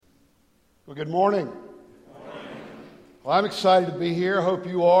Well, good morning. Well, I'm excited to be here. I hope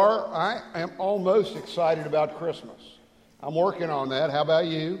you are. I am almost excited about Christmas. I'm working on that. How about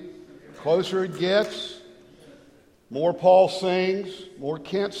you? The closer it gets, more Paul sings, more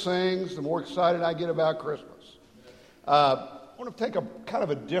Kent sings, the more excited I get about Christmas. I want to take a kind of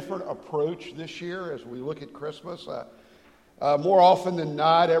a different approach this year as we look at Christmas. More often than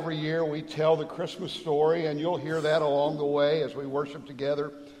not, every year we tell the Christmas story, and you'll hear that along the way as we worship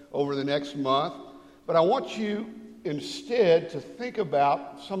together over the next month. But I want you instead to think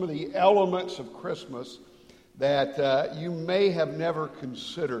about some of the elements of Christmas that you may have never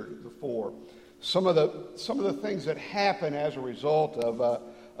considered before. Some of the things that happen as a result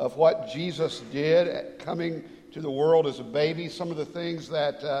of what Jesus did coming to the world as a baby. Some of the things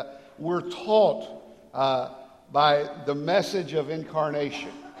that we're taught by the message of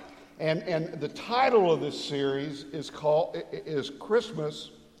incarnation. And the title of this series is Christmas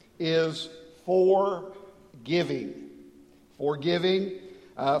is Forgiving. Forgiving.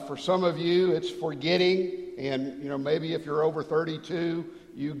 For some of you, it's forgetting. And, maybe if you're over 32,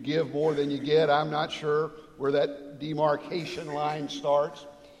 you give more than you get. I'm not sure where that demarcation line starts.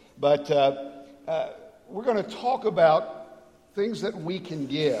 But we're going to talk about things that we can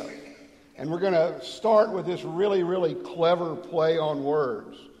give. And we're going to start with this really, really clever play on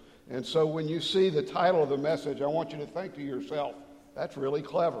words. And so when you see the title of the message, I want you to think to yourself, that's really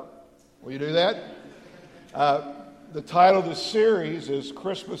clever. Will you do that? The title of the series is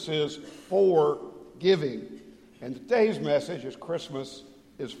Christmas is Forgiving. And today's message is Christmas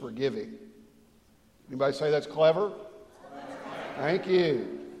is Forgiving. Anybody say that's clever? Thank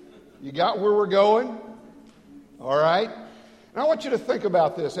you. You got where we're going? All right. And I want you to think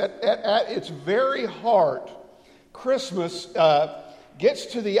about this. At its very heart, Christmas gets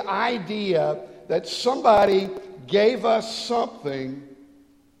to the idea that somebody gave us something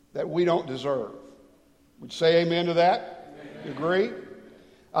that we don't deserve. Would you say amen to that? Amen. You agree?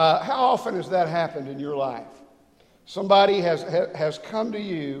 How often has that happened in your life? Somebody has come to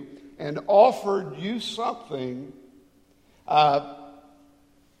you and offered you something.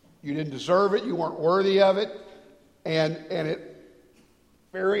 You didn't deserve it. You weren't worthy of it. And at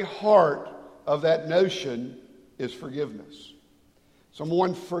very heart of that notion is forgiveness.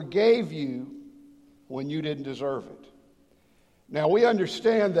 Someone forgave you when you didn't deserve it. Now, we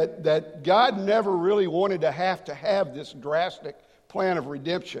understand that God never really wanted to have this drastic plan of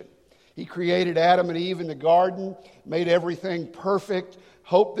redemption. He created Adam and Eve in the garden, made everything perfect,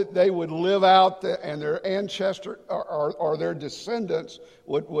 hoped that they would live out and their ancestor or their descendants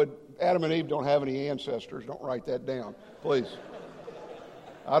would. Adam and Eve don't have any ancestors. Don't write that down, please.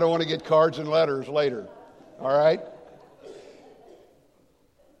 I don't want to get cards and letters later. All right?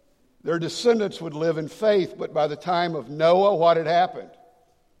 Their descendants would live in faith, but by the time of Noah, what had happened?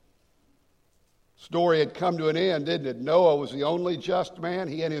 Story had come to an end, didn't it? Noah was the only just man,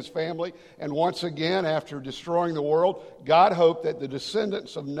 he and his family. And once again, after destroying the world, God hoped that the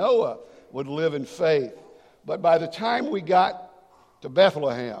descendants of Noah would live in faith. But by the time we got to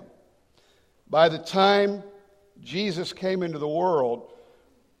Bethlehem, by the time Jesus came into the world,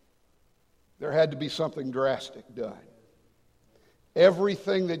 there had to be something drastic done.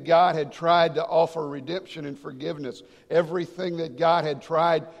 Everything that God had tried to offer redemption and forgiveness, everything that God had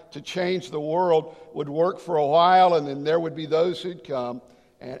tried to change the world would work for a while, and then there would be those who'd come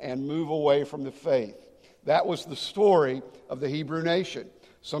and move away from the faith. That was the story of the Hebrew nation.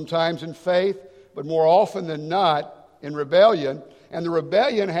 Sometimes in faith, but more often than not in rebellion. And the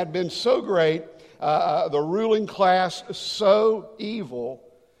rebellion had been so great, the ruling class so evil,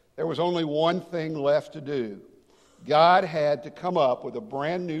 there was only one thing left to do. God had to come up with a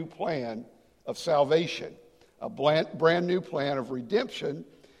brand new plan of salvation, a brand new plan of redemption,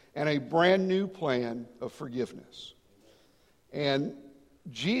 and a brand new plan of forgiveness. And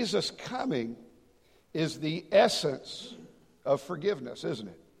Jesus coming is the essence of forgiveness, isn't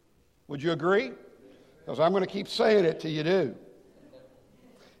it? Would you agree? Because I'm going to keep saying it till you do.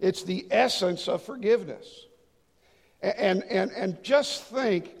 It's the essence of forgiveness. And just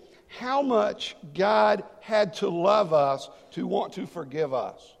think how much God had to love us to want to forgive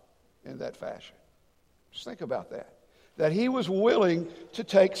us in that fashion. Just think about that. That he was willing to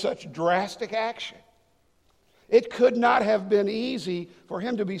take such drastic action. It could not have been easy for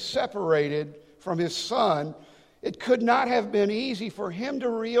him to be separated from his son. It could not have been easy for him to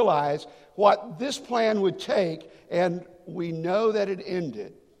realize what this plan would take, and we know that it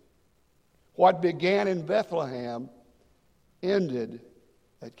ended. What began in Bethlehem ended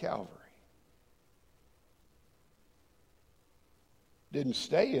at Calvary. Didn't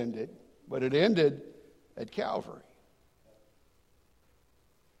stay ended, but it ended at Calvary.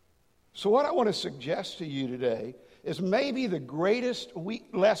 So what I want to suggest to you today is maybe the greatest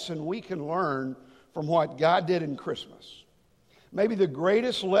lesson we can learn from what God did in Christmas. Maybe the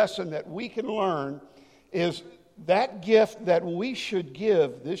greatest lesson that we can learn is that gift that we should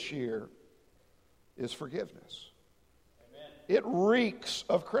give this year is forgiveness. Amen. It reeks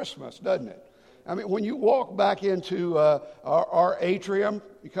of Christmas, doesn't it? I mean, when you walk back into our atrium,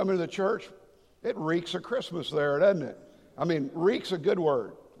 you come into the church, it reeks of Christmas there, doesn't it? I mean, reeks a good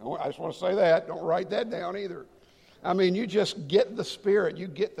word. I just want to say that. Don't write that down either. I mean, you just get the spirit. You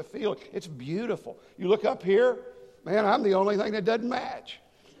get the feeling. It's beautiful. You look up here, man, I'm the only thing that doesn't match.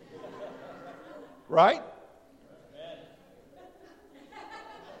 Right?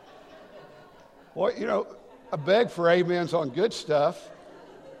 Well, you know, I beg for amens on good stuff.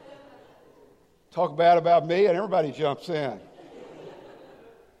 Talk bad about me and everybody jumps in.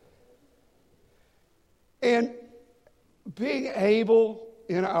 And being able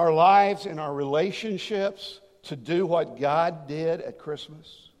in our lives, in our relationships, to do what God did at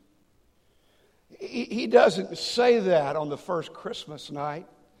Christmas. He doesn't say that on the first Christmas night.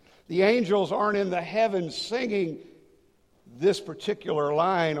 The angels aren't in the heavens singing this particular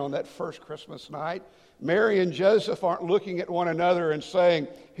line on that first Christmas night. Mary and Joseph aren't looking at one another and saying,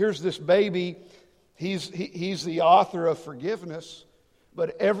 here's this baby, he's the author of forgiveness.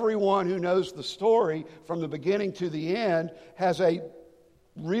 But everyone who knows the story from the beginning to the end has a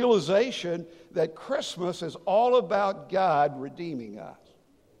realization that Christmas is all about God redeeming us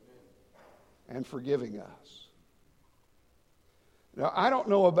and forgiving us. Now, I don't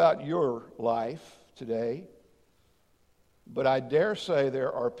know about your life today, but I dare say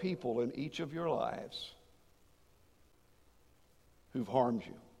there are people in each of your lives who've harmed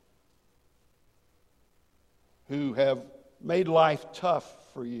you, who have made life tough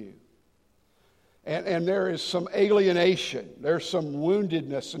for you. And there is some alienation, there's some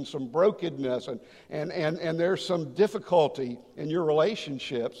woundedness and some brokenness, and there's some difficulty in your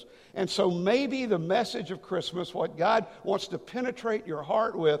relationships. And so maybe the message of Christmas, what God wants to penetrate your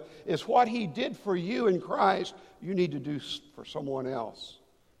heart with, is what He did for you in Christ, you need to do for someone else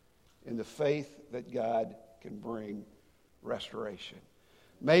in the faith that God can bring restoration.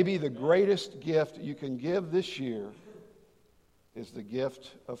 Maybe the greatest gift you can give this year is the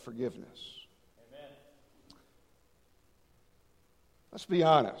gift of forgiveness. Let's be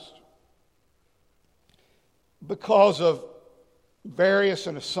honest. Because of various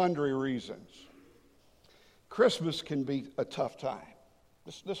and sundry reasons, Christmas can be a tough time.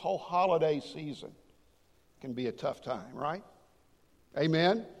 This whole holiday season can be a tough time, right?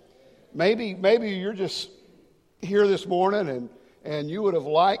 Amen? Maybe you're just here this morning and you would have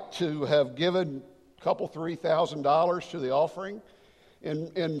liked to have given a couple, $3,000 to the offering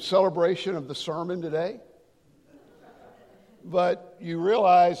in celebration of the sermon today. But you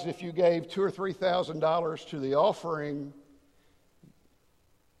realize if you gave $2,000 or $3,000 to the offering,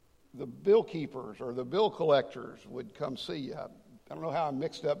 the bill keepers or the bill collectors would come see you. I don't know how I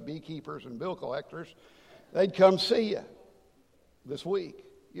mixed up beekeepers and bill collectors. They'd come see you this week.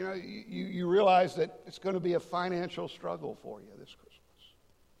 You know, you realize that it's going to be a financial struggle for you this Christmas.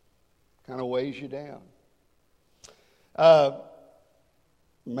 Kind of weighs you down.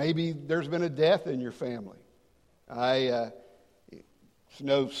 Maybe there's been a death in your family. It's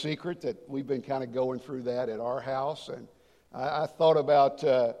no secret that we've been kind of going through that at our house. And I thought about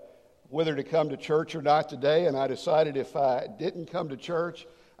whether to come to church or not today, and I decided if I didn't come to church,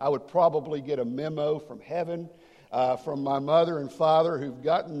 I would probably get a memo from heaven from my mother and father who've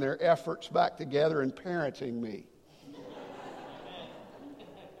gotten their efforts back together in parenting me.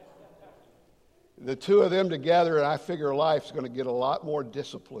 The two of them together, and I figure life's going to get a lot more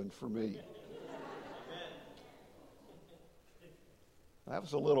disciplined for me. That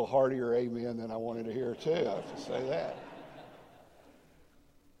was a little heartier amen than I wanted to hear, too. I have to say that.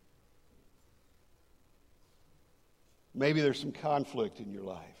 Maybe there's some conflict in your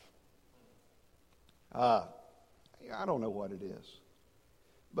life. I don't know what it is.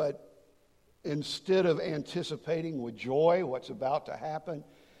 But instead of anticipating with joy what's about to happen,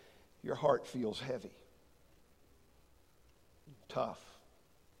 your heart feels heavy, tough.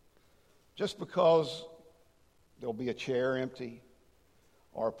 Just because there'll be a chair empty,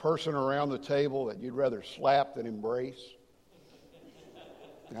 or a person around the table that you'd rather slap than embrace.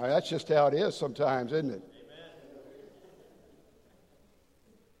 Now, that's just how it is sometimes, isn't it?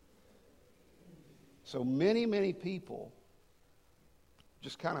 So many people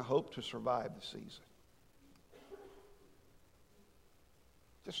just kind of hope to survive the season.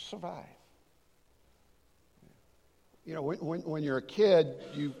 Just survive. You know, when you're a kid,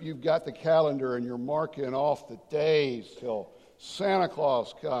 you've got the calendar and you're marking off the days till Santa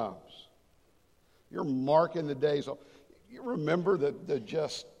Claus comes. You're marking the days. You remember the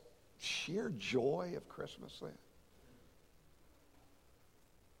just sheer joy of Christmas then?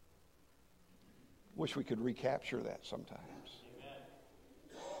 Wish we could recapture that sometimes.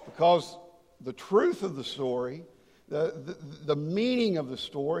 Because the truth of the story, the meaning of the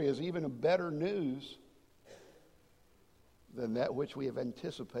story is even a better news than that which we have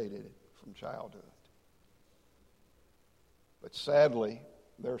anticipated from childhood. But sadly,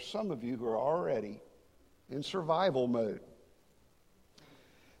 there are some of you who are already in survival mode.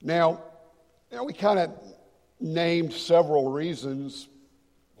 Now we kind of named several reasons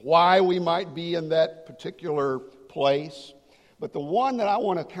why we might be in that particular place. But the one that I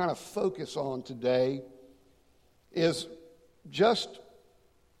want to kind of focus on today is just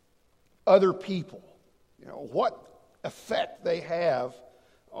other people. What effect they have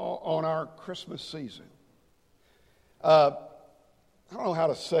on our Christmas season. I don't know how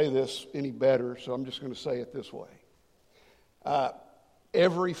to say this any better, so I'm just going to say it this way.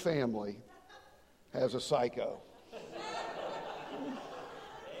 Every family has a psycho.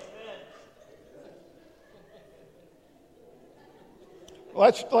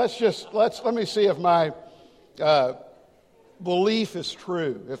 Let me see if my belief is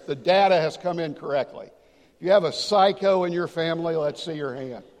true, if the data has come in correctly. If you have a psycho in your family, let's see your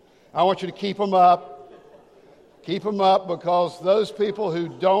hand. I want you to keep them up. Keep them up, because those people who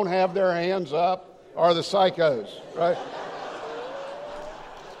don't have their hands up are the psychos, right?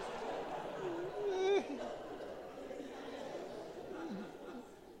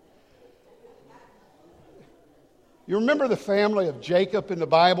 You remember the family of Jacob in the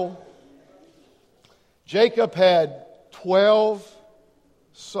Bible? Jacob had 12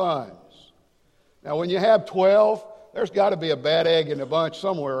 sons. Now, when you have 12, there's got to be a bad egg in the bunch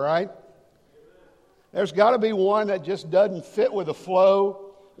somewhere, right? There's got to be one that just doesn't fit with the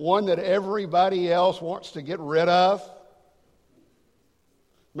flow, one that everybody else wants to get rid of.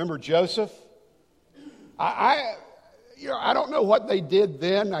 Remember Joseph? I don't know what they did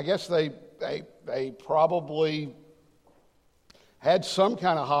then. I guess they probably had some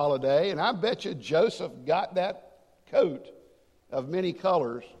kind of holiday, and I bet you Joseph got that coat of many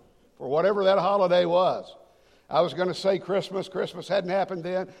colors for whatever that holiday was. I was going to say Christmas. Christmas hadn't happened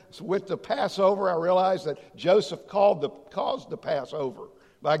then. So went to Passover. I realized that Joseph caused the Passover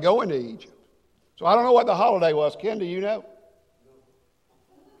by going to Egypt. So I don't know what the holiday was. Ken, do you know?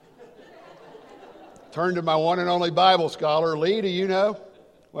 Turn to my one and only Bible scholar. Lee, do you know?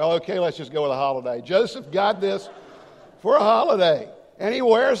 Well, okay, let's just go with a holiday. Joseph got this for a holiday, and he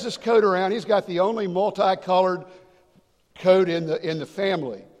wears this coat around. He's got the only multicolored coat in the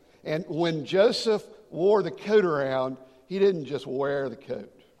family. And when Joseph wore the coat around, he didn't just wear the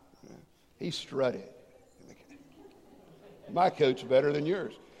coat. He strutted. My coat's better than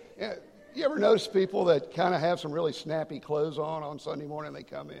yours. You ever notice people that kind of have some really snappy clothes on Sunday morning? They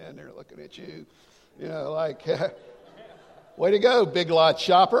come in, they're looking at you, like, way to go, big lot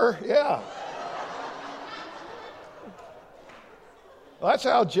shopper. Yeah. Well, that's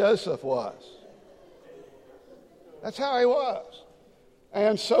how Joseph was. That's how he was.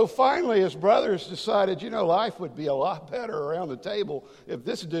 And so finally his brothers decided, life would be a lot better around the table if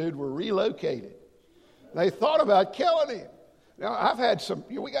this dude were relocated. They thought about killing him. Now, I've had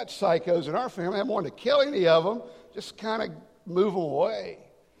we got psychos in our family. I haven't wanted to kill any of them, just kind of move them away.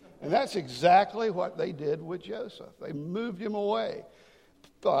 And that's exactly what they did with Joseph. They moved him away,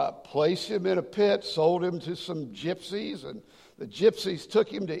 placed him in a pit, sold him to some gypsies, and the gypsies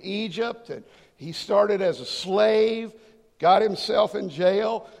took him to Egypt, and he started as a slave, got himself in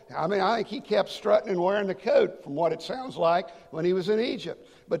jail. I think he kept strutting and wearing the coat, from what it sounds like, when he was in Egypt.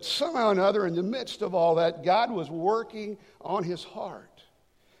 But somehow or another, in the midst of all that, God was working on his heart.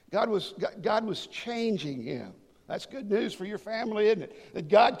 God was changing him. That's good news for your family, isn't it? That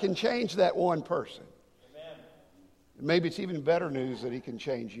God can change that one person. Amen. Maybe it's even better news that he can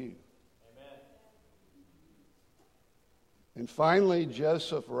change you. Amen. And finally,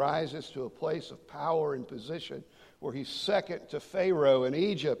 Joseph rises to a place of power and position where he's second to Pharaoh in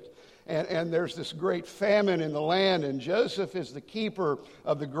Egypt. And there's this great famine in the land, and Joseph is the keeper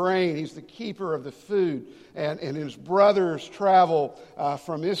of the grain. He's the keeper of the food. And his brothers travel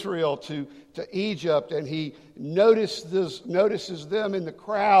from Israel to Egypt, and he notices them in the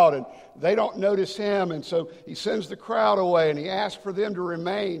crowd, and they don't notice him. And so he sends the crowd away, and he asks for them to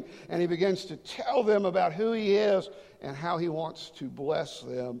remain, and he begins to tell them about who he is and how he wants to bless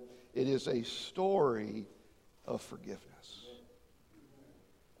them. It is a story of forgiveness.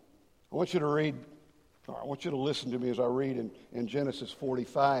 I want you to listen to me as I read in Genesis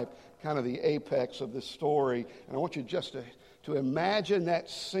 45, kind of the apex of this story. And I want you just to imagine that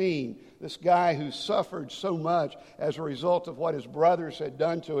scene, this guy who suffered so much as a result of what his brothers had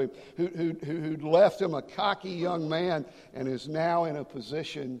done to him, who'd left him a cocky young man and is now in a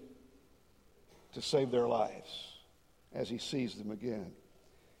position to save their lives as he sees them again.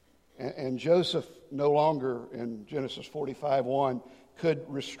 And Joseph no longer, in Genesis 45:1, could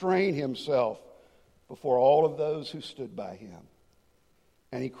restrain himself before all of those who stood by him.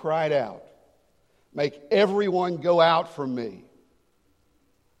 And he cried out, "Make everyone go out from me."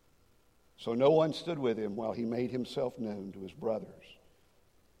 So no one stood with him while he made himself known to his brothers.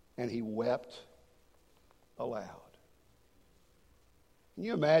 And he wept aloud. Can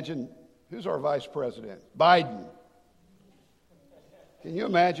you imagine, who's our vice president? Biden. Can you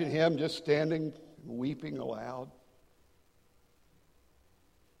imagine him just standing weeping aloud?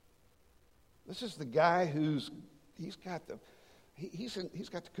 This is the guy he's got the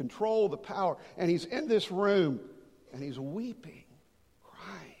control, the power, and he's in this room and he's weeping,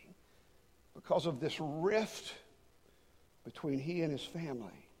 crying because of this rift between he and his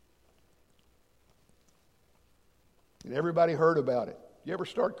family. And everybody heard about it. You ever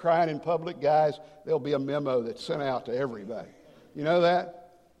start crying in public, guys? There'll be a memo that's sent out to everybody. You know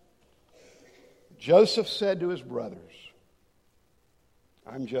that? Joseph said to his brothers,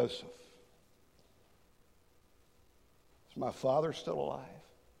 "I'm Joseph. Is my father still alive?"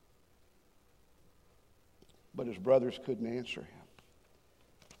 But his brothers couldn't answer him,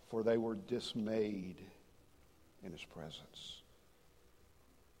 for they were dismayed in his presence.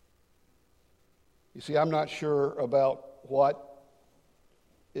 You see, I'm not sure about what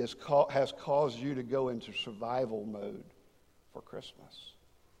has caused you to go into survival mode for Christmas.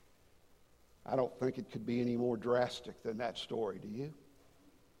 I don't think it could be any more drastic than that story, do you?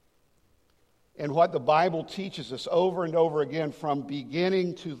 And what the Bible teaches us over and over again from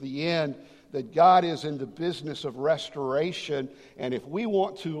beginning to the end, that God is in the business of restoration. And if we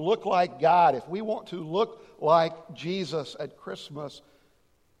want to look like God, if we want to look like Jesus at Christmas,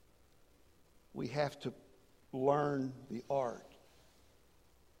 we have to learn the art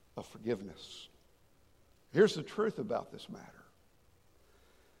of forgiveness. Here's the truth about this matter.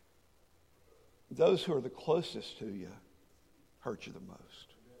 Those who are the closest to you hurt you the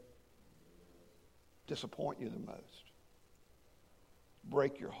most, disappoint you the most,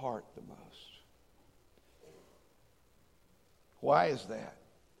 break your heart the most. Why is that?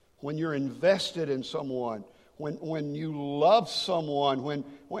 When you're invested in someone, when you love someone, when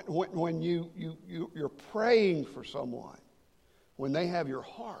you're praying for someone, when they have your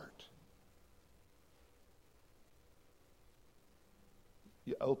heart,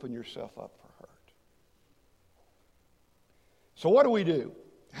 you open yourself up for hurt. So what do?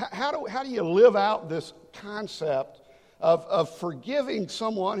 How do you live out this concept of forgiving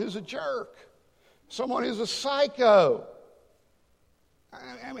someone who's a jerk, someone who's a psycho?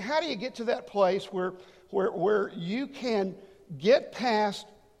 I mean, how do you get to that place where you can get past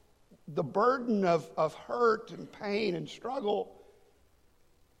the burden of hurt and pain and struggle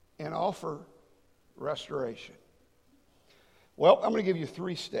and offer restoration? Well, I'm going to give you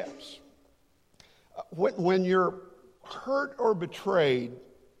 3 steps. When you're hurt or betrayed,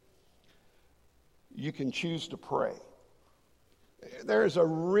 you can choose to pray. There's a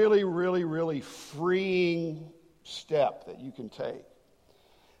really, really, really freeing step that you can take.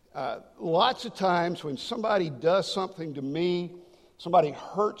 Lots of times when somebody does something to me, somebody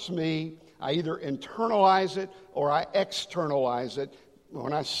hurts me, I either internalize it or I externalize it.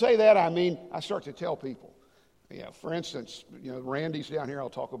 When I say that, I mean I start to tell people. For instance, Randy's down here. I'll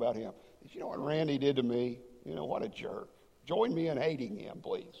talk about him. You know what Randy did to me? What a jerk. Join me in hating him,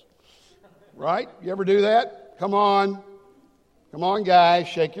 please. Right? You ever do that? Come on. Come on, guys.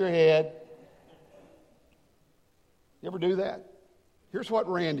 Shake your head. You ever do that? Here's what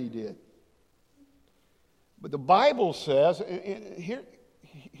Randy did. But the Bible says, and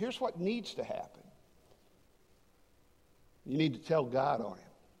here's what needs to happen. You need to tell God on him.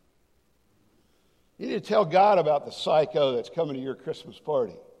 You need to tell God about the psycho that's coming to your Christmas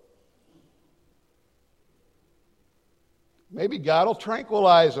party. Maybe God will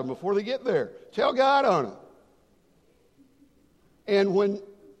tranquilize them before they get there. Tell God on it. And when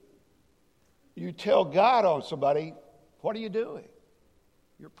you tell God on somebody, what are you doing?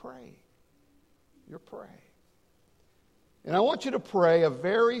 You're praying. You're praying. And I want you to pray a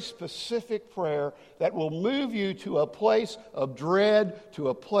very specific prayer that will move you to a place of dread, to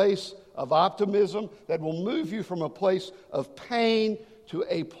a place of optimism, that will move you from a place of pain to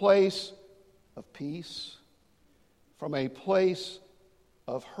a place of peace, from a place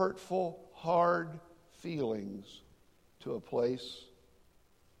of hurtful, hard feelings to a place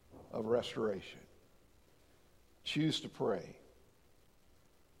of restoration. Choose to pray.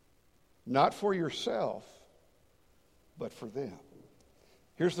 not for yourself, but for them.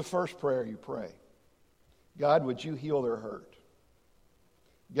 Here's the first prayer you pray. God, would you heal their hurt?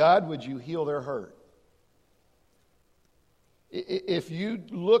 God, would you heal their hurt? If you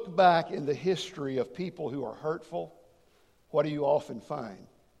look back in the history of people who are hurtful, what do you often find?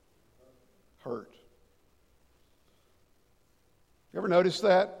 Hurt. You ever notice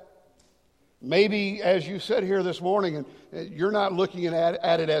that? Maybe as you sit here this morning and you're not looking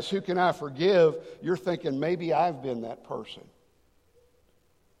at it as who can I forgive, you're thinking maybe I've been that person.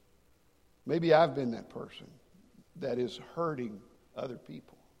 Maybe I've been that person that is hurting other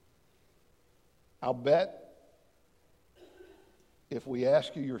people. I'll bet if we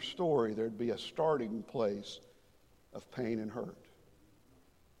ask you your story, there'd be a starting place of pain and hurt.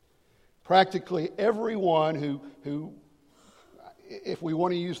 Practically everyone who, if we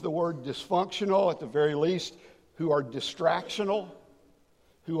want to use the word dysfunctional, at the very least, who are distractional,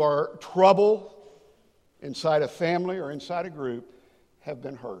 who are trouble inside a family or inside a group, have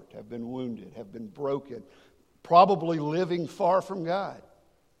been hurt, have been wounded, have been broken, probably living far from God,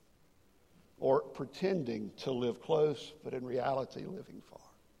 or pretending to live close, but in reality living far,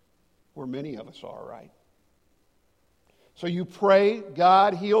 where many of us are, right? So you pray,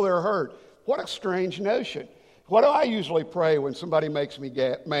 God, heal their hurt. What a strange notion. What do I usually pray when somebody makes me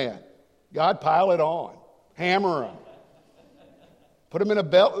mad? God, pile it on. Hammer them. Put them in the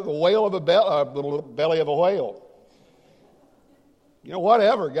belly of a whale. You know,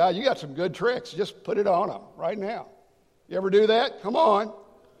 whatever, God, you got some good tricks. Just put it on them right now. You ever do that? Come on.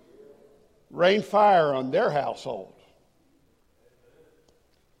 Rain fire on their household.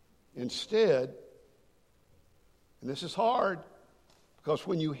 Instead, and this is hard, because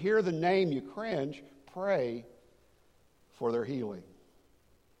when you hear the name, you cringe, pray for their healing.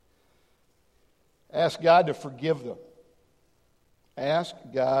 Ask God to forgive them. Ask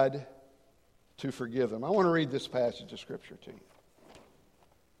God to forgive them. I want to read this passage of Scripture to you.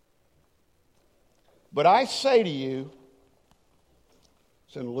 But I say to you,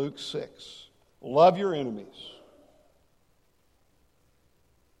 it's in Luke 6, love your enemies.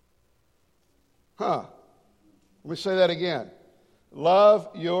 Let me say that again. Love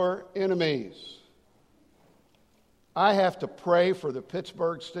your enemies. I have to pray for the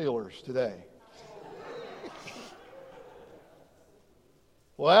Pittsburgh Steelers today.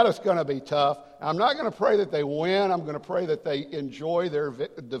 Well, that is going to be tough. I'm not going to pray that they win. I'm going to pray that they enjoy their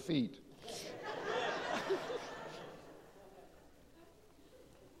defeat.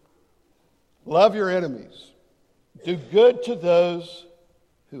 Love your enemies. Do good to those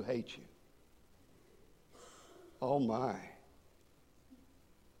who hate you. Oh my.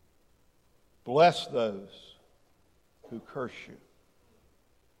 Bless those who curse you.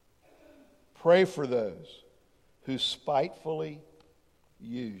 Pray for those who spitefully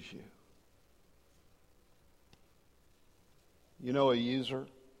use you. You know a user?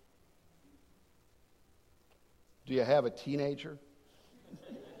 Do you have a teenager?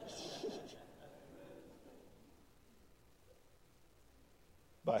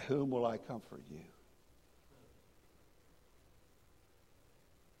 By whom will I comfort you?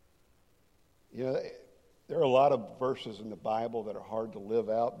 You know, there are a lot of verses in the Bible that are hard to live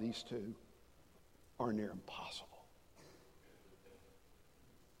out. These two are near impossible.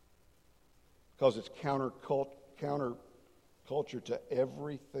 Because it's counterculture to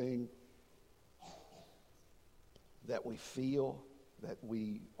everything that we feel, that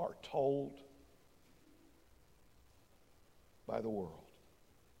we are told by the world.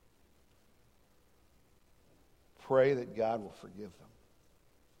 Pray that God will forgive them.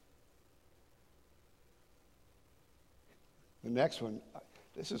 The next one,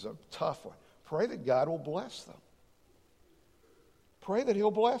 this is a tough one. Pray that God will bless them. Pray that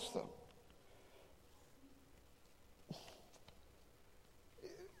He'll bless them.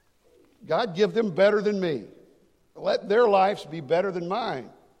 God, give them better than me. Let their lives be better than mine.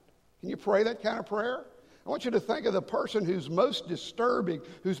 Can you pray that kind of prayer? I want you to think of the person who's most disturbing,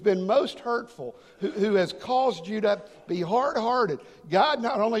 who's been most hurtful, who has caused you to be hard-hearted. God,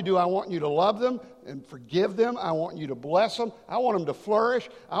 not only do I want you to love them and forgive them, I want you to bless them. I want them to flourish.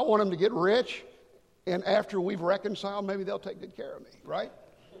 I want them to get rich. And after we've reconciled, maybe they'll take good care of me, right?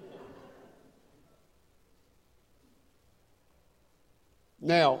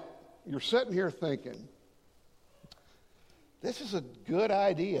 Now, you're sitting here thinking, this is a good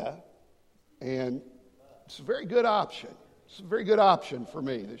idea, and it's a very good option. It's a very good option for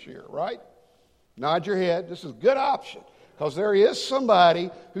me this year, right? Nod your head. This is a good option because there is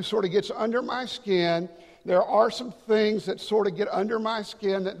somebody who sort of gets under my skin there are some things that sort of get under my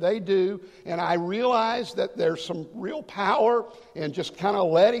skin that they do, and I realize that there's some real power in just kind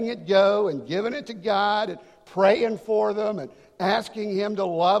of letting it go and giving it to God and praying for them and asking Him to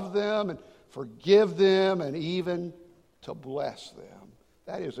love them and forgive them and even to bless them.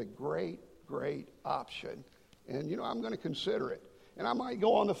 That is a great, great option. And, I'm going to consider it. And I might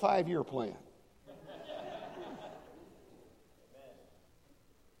go on the 5-year plan.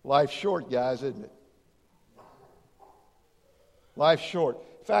 Life's short, guys, isn't it? Life's short.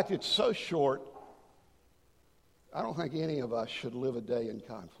 In fact, it's so short, I don't think any of us should live a day in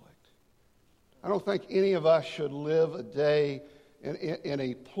conflict. I don't think any of us should live a day in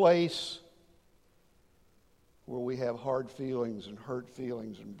a place where we have hard feelings and hurt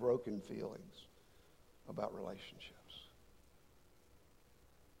feelings and broken feelings about relationships.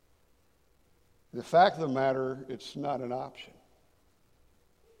 The fact of the matter, it's not an option.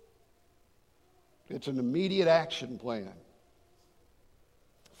 It's an immediate action plan.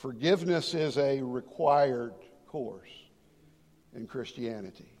 Forgiveness is a required course in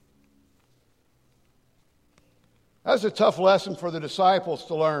Christianity. That was a tough lesson for the disciples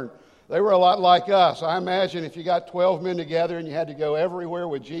to learn. They were a lot like us. I imagine if you got 12 men together and you had to go everywhere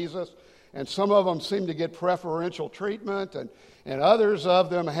with Jesus, and some of them seemed to get preferential treatment, and others of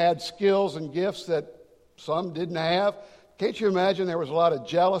them had skills and gifts that some didn't have. Can't you imagine there was a lot of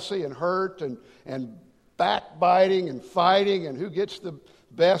jealousy and hurt and backbiting and fighting and who gets the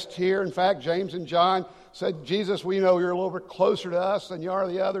best here? In fact, James and John said, Jesus, we know you're a little bit closer to us than you are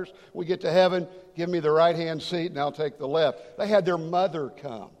the others. We get to heaven, give me the right-hand seat and I'll take the left. They had their mother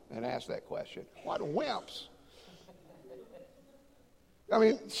come and ask that question. What wimps.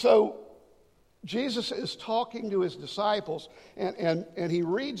 So Jesus is talking to his disciples, and he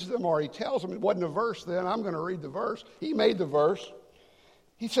reads them, or he tells them, it wasn't a verse then, I'm going to read the verse. He made the verse.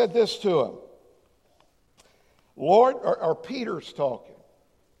 He said this to him. Lord, or Peter's talking,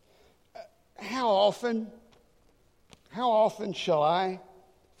 how often shall I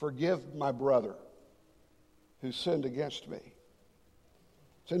forgive my brother who sinned against me?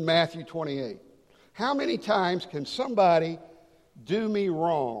 It's in Matthew 28. How many times can somebody do me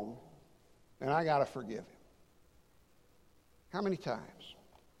wrong and I got to forgive him? How many times?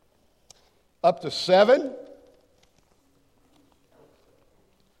 Up to 7?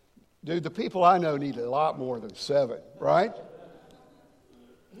 Dude, the people I know need a lot more than 7, right?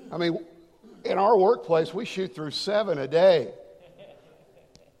 In our workplace, we shoot through 7 a day.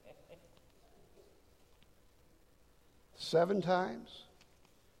 7 times?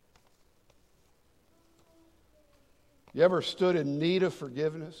 You ever stood in need of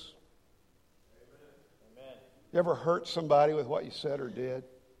forgiveness? You ever hurt somebody with what you said or did?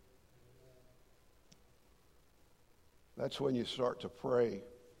 That's when you start to pray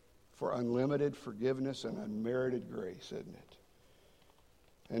for unlimited forgiveness and unmerited grace, isn't it?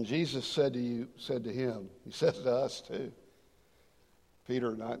 And Jesus said to him, he says to us too,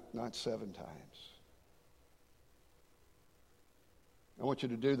 Peter, not 7 times. I want you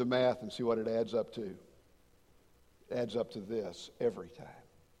to do the math and see what it adds up to. It adds up to this: every time.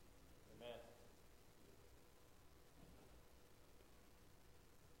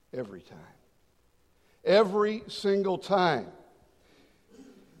 Every time. Every single time.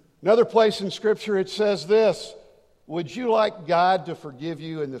 Another place in Scripture it says this: would you like God to forgive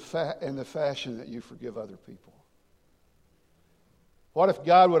you in the fashion that you forgive other people? What if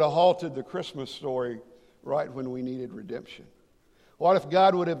God would have halted the Christmas story right when we needed redemption? What if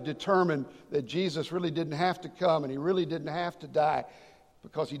God would have determined that Jesus really didn't have to come and he really didn't have to die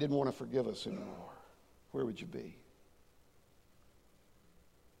because he didn't want to forgive us anymore? Where would you be?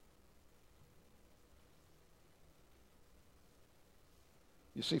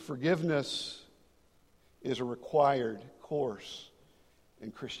 You see, forgiveness is a required course in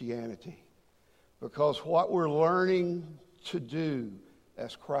Christianity, because what we're learning to do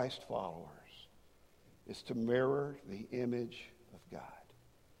as Christ followers is to mirror the image of God.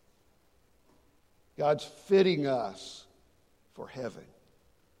 God's fitting us for heaven.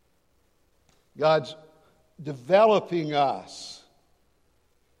 God's developing us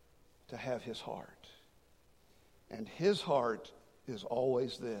to have his heart. And his heart is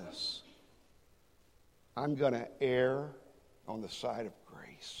always this: I'm going to err on the side of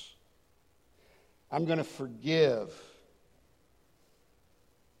grace. I'm going to forgive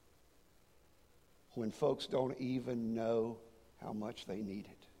when folks don't even know how much they need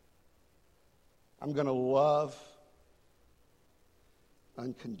it. I'm going to love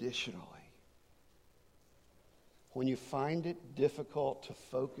unconditionally. When you find it difficult to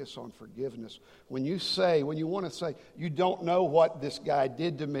focus on forgiveness, when you want to say, you don't know what this guy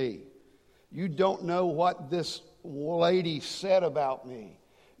did to me, You don't know what this lady said about me.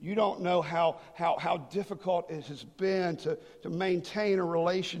 You don't know how difficult it has been to maintain a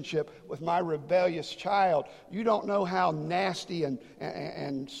relationship with my rebellious child. You don't know how nasty and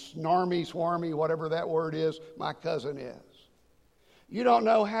snarmy, swarmy, whatever that word is, my cousin is. You don't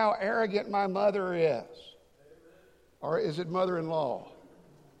know how arrogant my mother is. Or is it mother-in-law?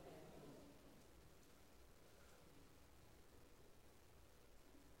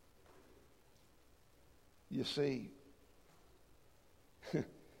 You see, could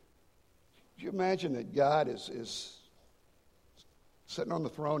you imagine that God is sitting on the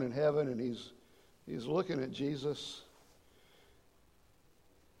throne in heaven and he's looking at Jesus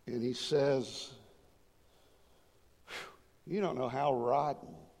and he says, you don't know how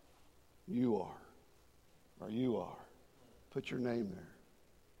rotten you are, or you are. Put your name there.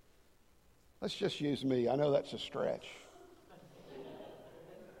 Let's just use me. I know that's a stretch.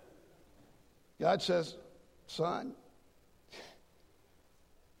 God says, son,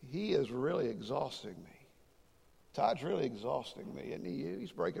 he is really exhausting me. Todd's really exhausting me, isn't he?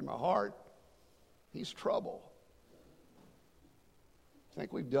 He's breaking my heart. He's trouble.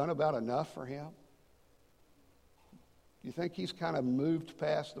 Think we've done about enough for him? Do you think he's kind of moved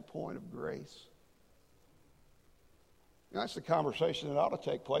past the point of grace? That's the conversation that ought to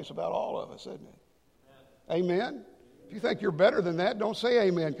take place about all of us, isn't it? Amen? If you think you're better than that, don't say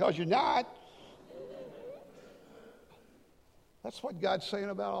amen, because you're not. That's what God's saying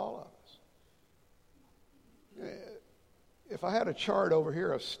about all of us. If I had a chart over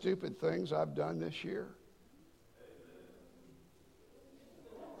here of stupid things I've done this year,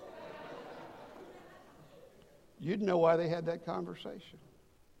 you'd know why they had that conversation.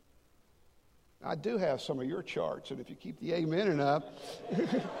 I do have some of your charts, and if you keep the amening up,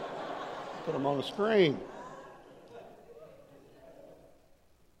 put them on the screen.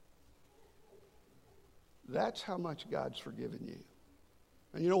 That's how much God's forgiven you.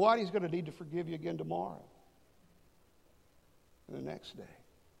 And you know what? He's going to need to forgive you again tomorrow and the next day.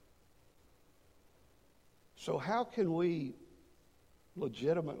 So how can we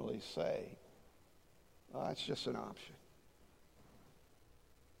legitimately say, oh, it's just an option?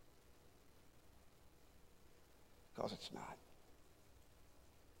 Because it's not.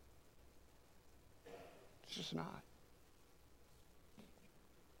 It's just not.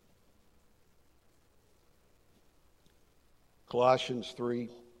 Colossians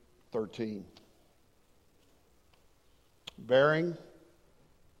 3:13. Bearing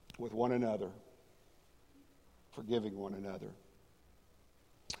with one another, forgiving one another.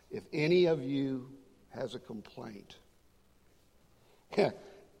 If any of you has a complaint.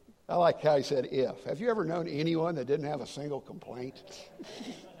 I like how he said if. Have you ever known anyone that didn't have a single complaint?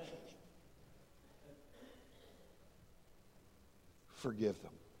 Forgive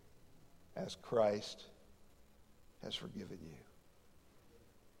them as Christ has forgiven you.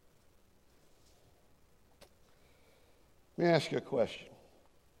 Let me ask you a question.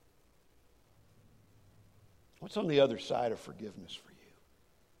 What's on the other side of forgiveness for you?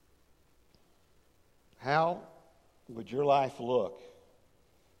 How would your life look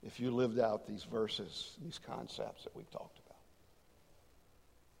if you lived out these verses, these concepts that we've talked about?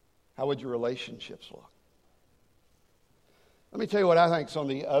 How would your relationships look? Let me tell you what I think is on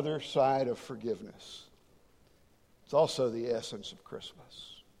the other side of forgiveness. It's also the essence of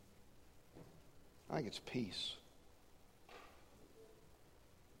Christmas. I think it's peace.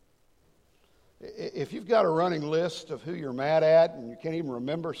 If you've got a running list of who you're mad at and you can't even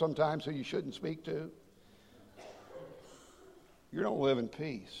remember sometimes who you shouldn't speak to, you don't live in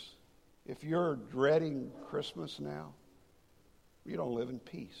peace. If you're dreading Christmas now, you don't live in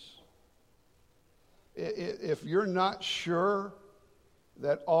peace. If you're not sure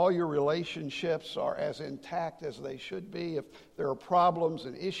that all your relationships are as intact as they should be, if there are problems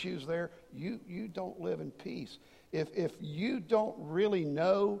and issues there, you don't live in peace. If you don't really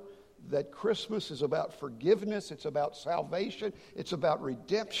know that Christmas is about forgiveness, it's about salvation, it's about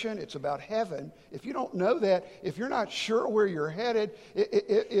redemption, it's about heaven. If you don't know that, if you're not sure where you're headed,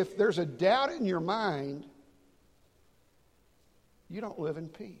 if there's a doubt in your mind, you don't live in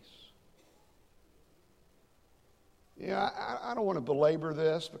peace. Yeah, I don't want to belabor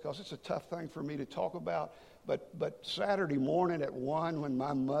this because it's a tough thing for me to talk about, but Saturday morning at 1 when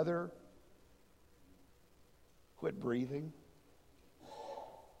my mother quit breathing,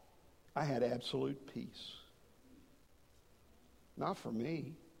 I had absolute peace. Not for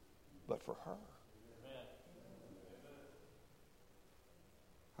me, but for her.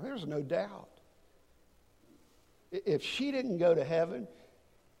 There's no doubt. If she didn't go to heaven,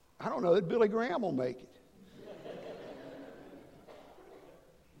 I don't know that Billy Graham will make it.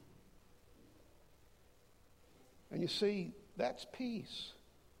 And you see, that's peace.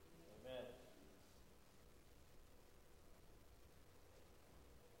 Amen.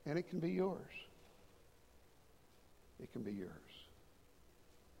 And it can be yours. It can be yours.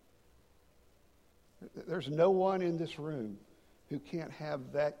 There's no one in this room who can't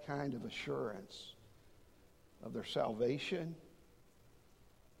have that kind of assurance of their salvation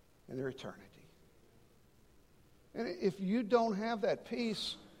and their eternity. And if you don't have that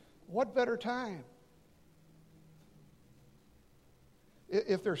peace, what better time?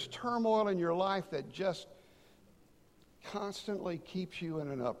 If there's turmoil in your life that just constantly keeps you in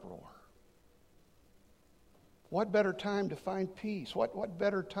an uproar, what better time to find peace? What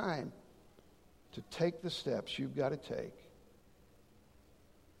better time to take the steps you've got to take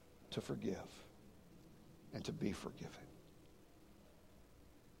to forgive and to be forgiven?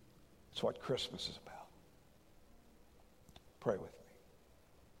 It's what Christmas is about. Pray with me.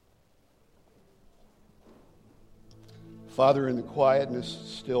 Father, in the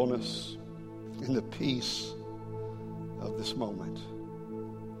quietness, stillness, in the peace of this moment,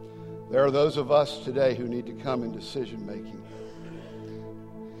 there are those of us today who need to come in decision making,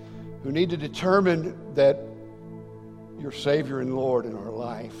 who need to determine that you're Savior and Lord in our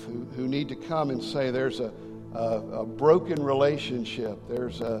life, who need to come and say there's a broken relationship,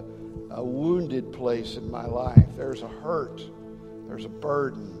 there's a wounded place in my life, there's a hurt, there's a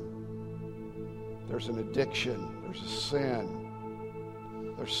burden, there's an addiction, there's a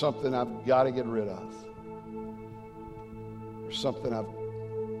sin, there's something I've got to get rid of, there's something I've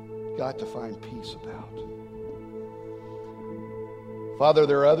got to find peace about. Father,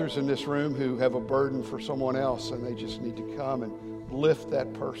 there are others in this room who have a burden for someone else, and they just need to come and lift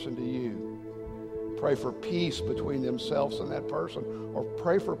that person to you. Pray for peace between themselves and that person, or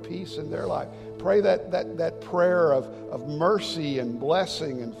pray for peace in their life. Pray that prayer of mercy and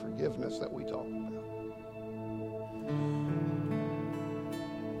blessing and forgiveness that we talk about.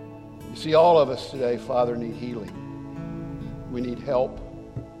 You see, all of us today, Father, need healing. We need help.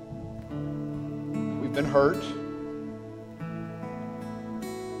 We've been hurt.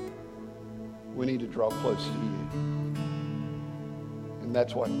 We need to draw close to you. And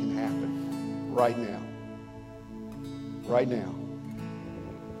that's what can happen right now. Right now.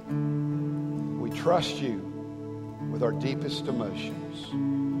 We trust you with our deepest emotions.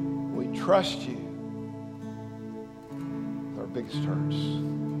 We trust you with our biggest hurts.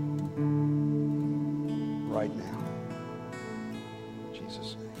 Right now. In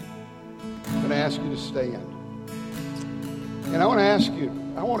Jesus' name. I'm going to ask you to stand. And I want to ask you,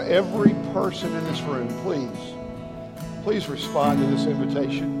 I want every person in this room, please respond to this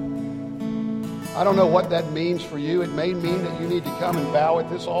invitation. I don't know what that means for you. It may mean that you need to come and bow at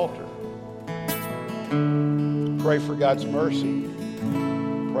this altar. Pray for God's mercy.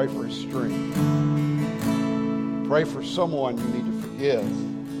 Pray for His strength. Pray for someone you need to forgive.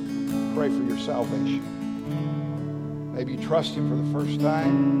 Pray for your salvation. Maybe you trust Him for the first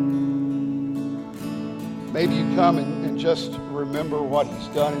time. Maybe you come and just remember what He's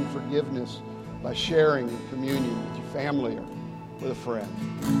done in forgiveness by sharing in communion with your family or with a friend.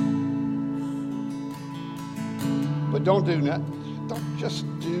 But don't just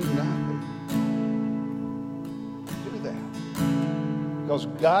do nothing. Do that. Because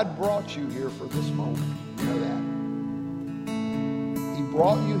God brought you here for this moment. You know that. He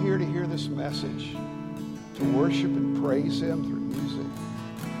brought you here to hear this message, to worship and praise Him through music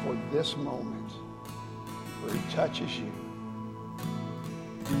for this moment where He touches you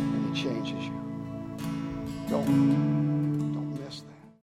and He changes you. Don't